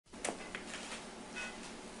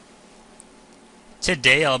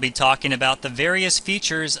Today I'll be talking about the various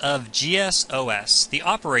features of GSOS, the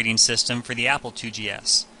operating system for the Apple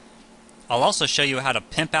IIGS. I'll also show you how to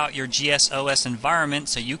pimp out your GSOS environment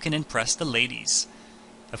so you can impress the ladies.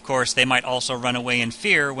 Of course, they might also run away in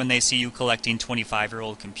fear when they see you collecting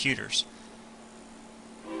 25-year-old computers.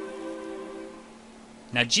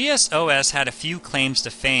 Now, GSOS had a few claims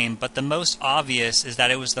to fame, but the most obvious is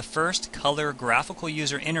that it was the first color graphical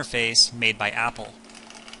user interface made by Apple.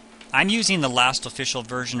 I'm using the last official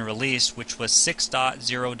version released, which was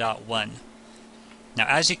 6.0.1. Now,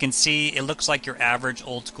 as you can see, it looks like your average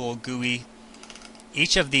old-school GUI.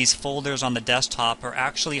 Each of these folders on the desktop are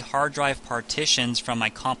actually hard drive partitions from my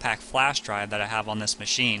compact flash drive that I have on this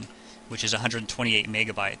machine, which is 128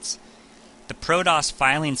 megabytes. The ProDOS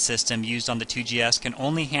filing system used on the IIGS can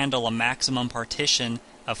only handle a maximum partition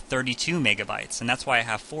of 32 megabytes, and that's why I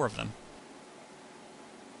have 4 of them.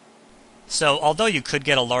 So, although you could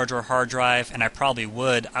get a larger hard drive, and I probably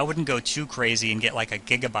would, I wouldn't go too crazy and get like a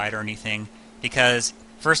gigabyte or anything, because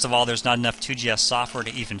first of all, there's not enough IIGS software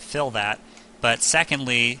to even fill that, but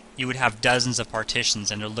secondly, you would have dozens of partitions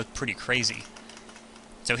and it would look pretty crazy.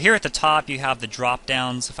 So here at the top you have the drop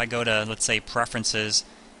downs. If I go to, let's say, preferences,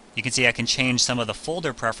 you can see I can change some of the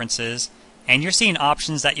folder preferences, and you're seeing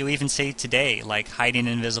options that you even see today, like hiding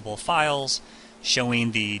invisible files,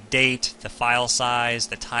 showing the date, the file size,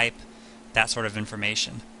 the type, that sort of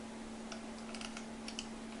information.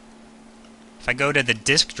 If I go to the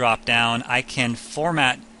disk drop down, I can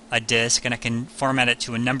format a disk, and I can format it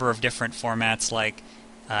to a number of different formats like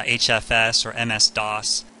HFS or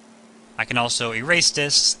MS-DOS. I can also erase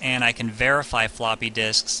disks, and I can verify floppy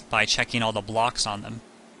disks by checking all the blocks on them.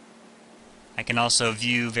 I can also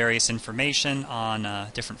view various information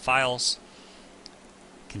on different files.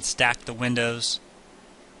 I can stack the windows,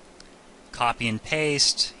 copy and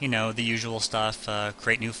paste, you know, the usual stuff,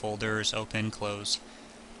 create new folders, open, close.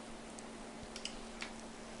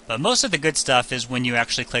 But most of the good stuff is when you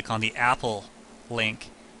actually click on the Apple link,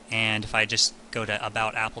 and if I just go to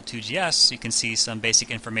About Apple IIGS, you can see some basic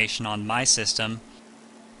information on my system.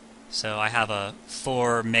 So I have a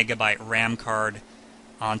 4 megabyte RAM card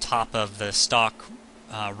on top of the stock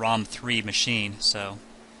ROM 3 machine, so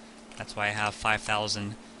that's why I have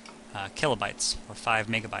 5,000 kilobytes, or 5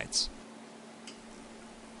 megabytes.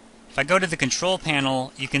 If I go to the control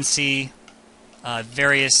panel, you can see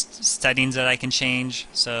various settings that I can change.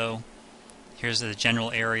 So here's the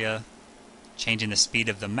general area, changing the speed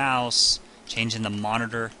of the mouse, changing the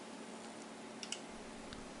monitor.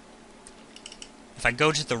 If I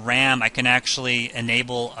go to the RAM, I can actually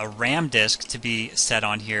enable a RAM disk to be set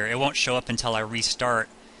on here. It won't show up until I restart,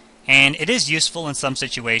 and it is useful in some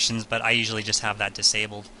situations, but I usually just have that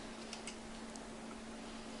disabled.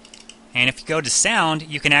 And if you go to sound,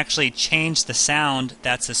 you can actually change the sound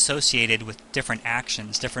that's associated with different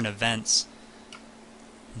actions, different events.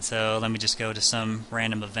 And so let me just go to some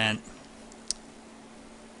random event,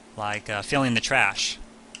 like filling the trash.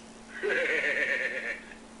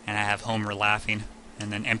 And I have Homer laughing,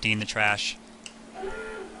 and then emptying the trash.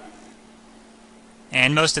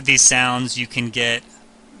 And most of these sounds you can get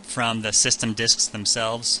from the system disks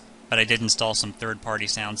themselves, but I did install some third-party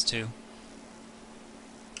sounds too.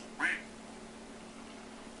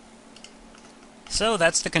 So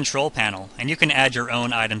that's the control panel, and you can add your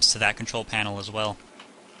own items to that control panel as well.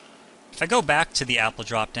 If I go back to the Apple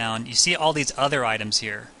drop-down, you see all these other items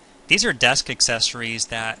here. These are desk accessories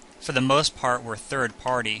that, for the most part, were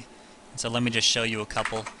third-party. And so let me just show you a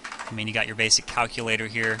couple. I mean, you got your basic calculator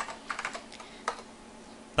here.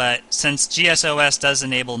 But since GSOS does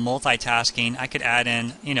enable multitasking, I could add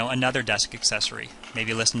in, you know, another desk accessory.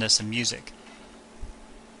 Maybe listen to some music.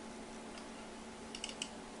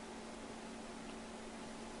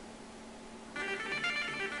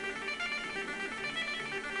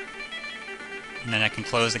 And then I can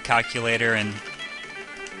close the calculator and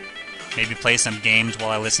maybe play some games while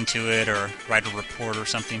I listen to it, or write a report or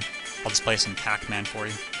something. I'll just play some Pac-Man for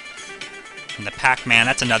you. And the Pac-Man,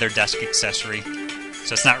 that's another desk accessory.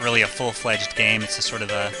 So it's not really a full-fledged game, it's just sort of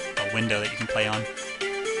a window that you can play on.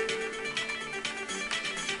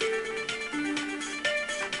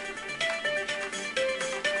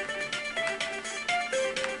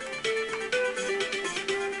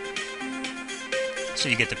 So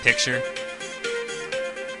you get the picture.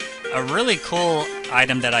 A really cool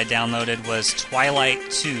item that I downloaded was Twilight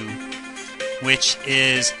 2, which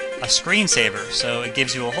is a screensaver. So it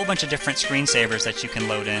gives you a whole bunch of different screensavers that you can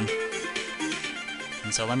load in.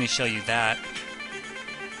 And so let me show you that.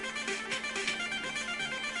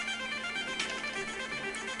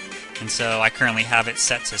 And so I currently have it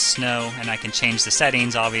set to snow, and I can change the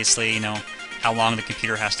settings, obviously, you know, how long the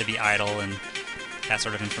computer has to be idle and that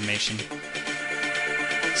sort of information.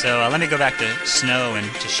 So let me go back to snow and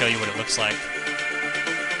just show you what it looks like.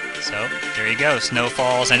 So there you go, snow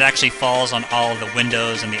falls, and it actually falls on all of the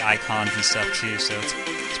windows and the icons and stuff too, so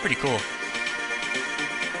it's pretty cool.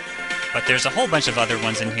 But there's a whole bunch of other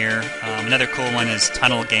ones in here. Another cool one is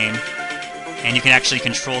Tunnel Game, and you can actually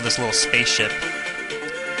control this little spaceship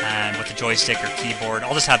with the joystick or keyboard.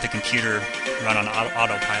 I'll just have the computer run on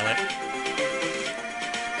autopilot.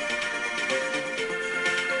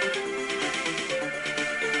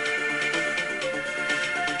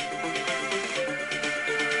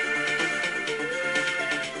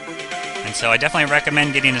 And so I definitely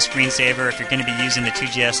recommend getting a screensaver if you're going to be using the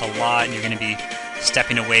 2GS a lot and you're going to be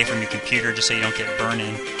stepping away from your computer just so you don't get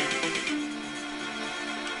burn-in.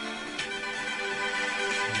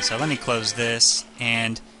 So let me close this,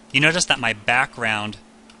 and you notice that my background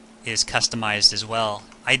is customized as well.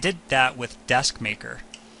 I did that with Desk Maker.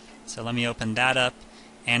 So let me open that up,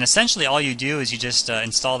 and essentially all you do is you just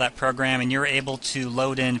install that program, and you're able to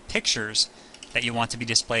load in pictures that you want to be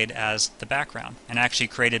displayed as the background. And I actually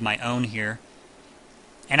created my own here.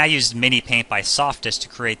 And I used Mini Paint by Softus to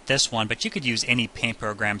create this one, but you could use any paint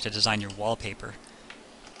program to design your wallpaper.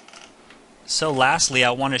 So lastly,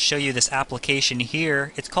 I want to show you this application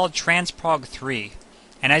here. It's called Prog 3.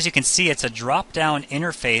 And as you can see, it's a drop-down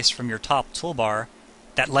interface from your top toolbar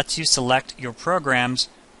that lets you select your programs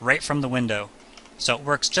right from the window. So it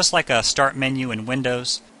works just like a start menu in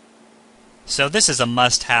Windows. So this is a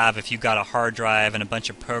must-have if you've got a hard drive and a bunch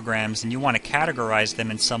of programs and you want to categorize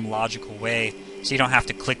them in some logical way so you don't have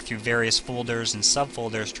to click through various folders and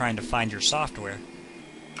subfolders trying to find your software.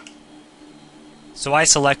 So I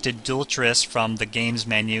selected Dultris from the Games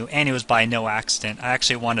menu, and it was by no accident. I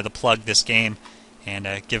actually wanted to plug this game and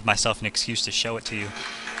give myself an excuse to show it to you.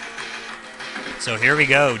 So here we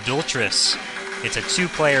go, Dultris. It's a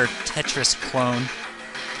two-player Tetris clone,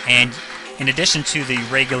 and in addition to the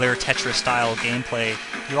regular Tetris-style gameplay,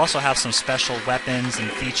 you also have some special weapons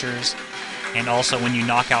and features, and also when you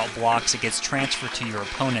knock out blocks, it gets transferred to your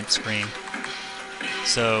opponent's screen.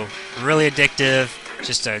 So really addictive,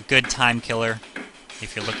 just a good time killer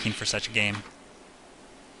if you're looking for such a game.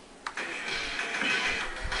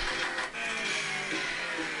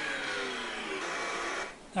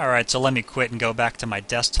 Alright, so let me quit and go back to my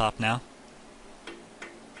desktop now.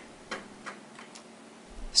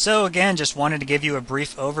 So again, just wanted to give you a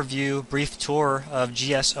brief overview, brief tour of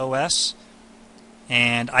GSOS.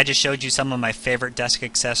 And I just showed you some of my favorite desk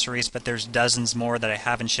accessories, but there's dozens more that I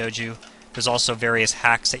haven't showed you. There's also various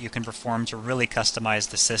hacks that you can perform to really customize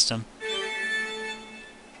the system.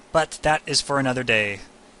 But that is for another day.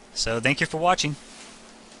 So thank you for watching.